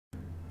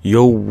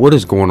Yo, what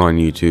is going on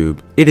YouTube?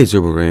 It is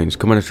Rains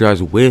coming at you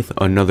guys with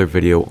another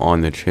video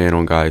on the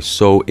channel, guys.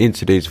 So in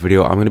today's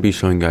video, I'm going to be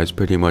showing you guys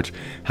pretty much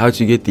how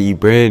to get the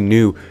brand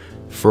new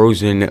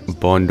Frozen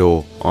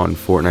bundle on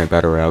Fortnite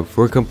Battle Royale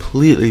for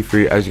completely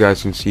free. As you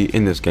guys can see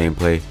in this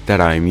gameplay that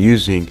I am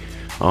using,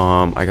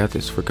 I got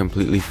this for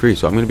completely free.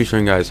 So I'm going to be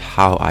showing you guys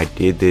how I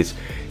did this.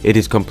 It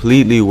is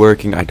completely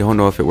working. I don't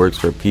know if it works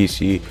for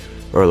PC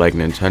or like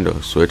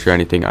Nintendo Switch or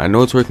anything. I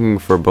know it's working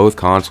for both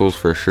consoles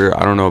for sure.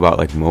 I don't know about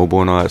like mobile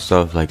and all that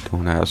stuff. Like,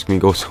 don't ask me,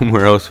 go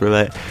somewhere else for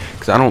that,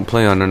 because I don't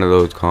play on none of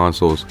those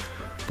consoles.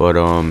 But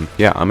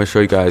yeah, I'm gonna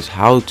show you guys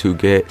how to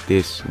get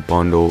this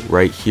bundle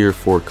right here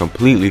for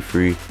completely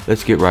free.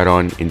 Let's get right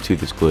on into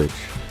this glitch.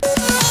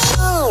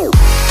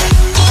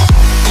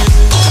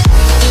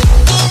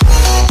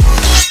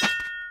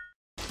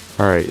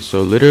 Alright,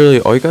 so literally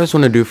all you guys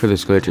want to do for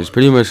this glitch is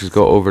pretty much just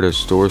go over to the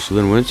store. So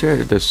then once you're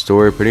at the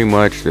store, pretty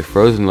much the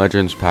Frozen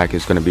Legends pack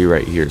is going to be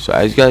right here. So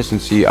as you guys can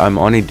see, I'm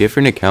on a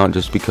different account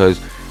just because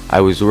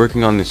I was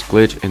working on this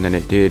glitch and then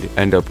it did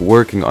end up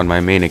working on my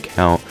main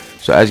account.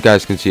 So as you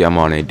guys can see, I'm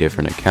on a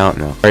different account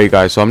now. Alright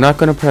guys, so I'm not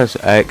going to press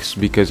X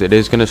because it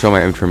is going to show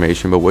my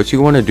information. But what you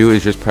want to do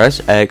is just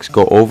press X,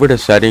 go over to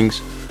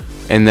settings,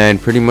 and then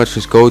pretty much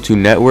just go to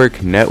network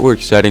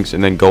settings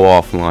and then go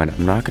offline.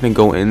 I'm not gonna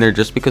go in there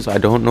just because I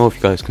don't know if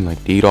you guys can like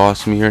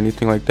DDoS me or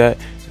anything like that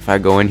if I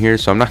go in here,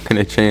 so I'm not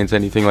gonna chance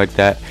anything like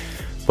that.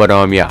 But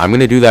yeah, I'm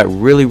gonna do that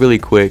really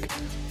quick,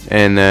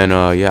 and then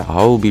yeah,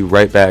 I will be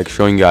right back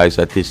showing you guys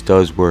that this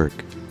does work.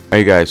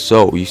 Alright guys,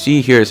 so you see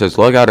here it says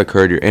logout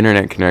occurred, your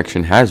internet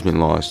connection has been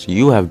lost,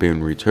 you have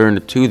been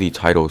returned to the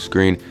title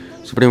screen.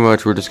 So pretty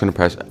much we're just gonna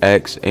press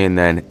X and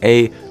then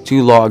A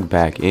to log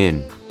back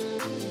in.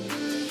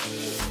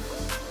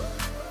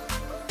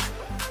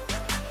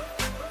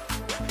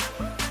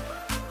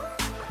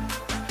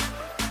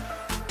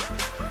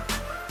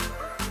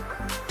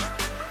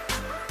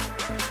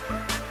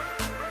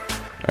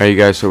 Alright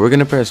guys, so we're going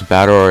to press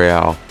Battle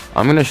Royale.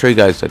 I'm going to show you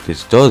guys that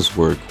this does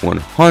work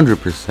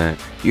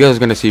 100%. You guys are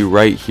going to see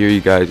right here,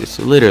 you guys, it's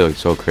literally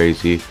so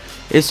crazy.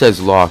 It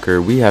says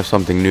locker, we have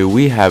something new,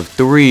 we have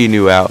 3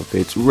 new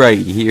outfits right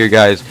here,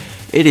 guys.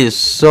 It is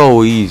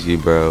so easy,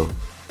 bro.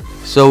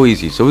 So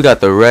easy. So we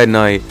got the Red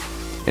Knight,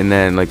 and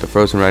then like the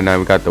Frozen Red Knight,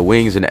 we got the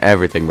wings and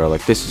everything, bro.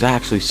 Like, this is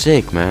actually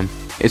sick, man.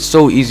 It's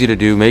so easy to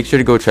do. Make sure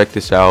to go check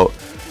this out.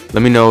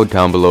 Let me know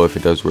down below if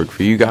it does work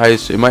for you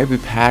guys. It might be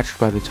patched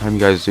by the time you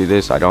guys see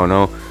this, I don't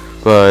know.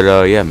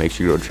 But yeah, make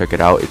sure you go check it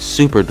out. It's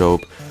super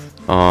dope.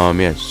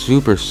 Yeah,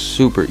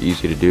 super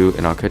easy to do.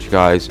 And I'll catch you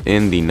guys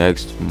in the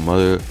next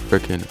mother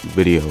frickin'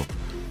 video.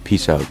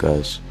 Peace out,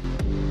 guys.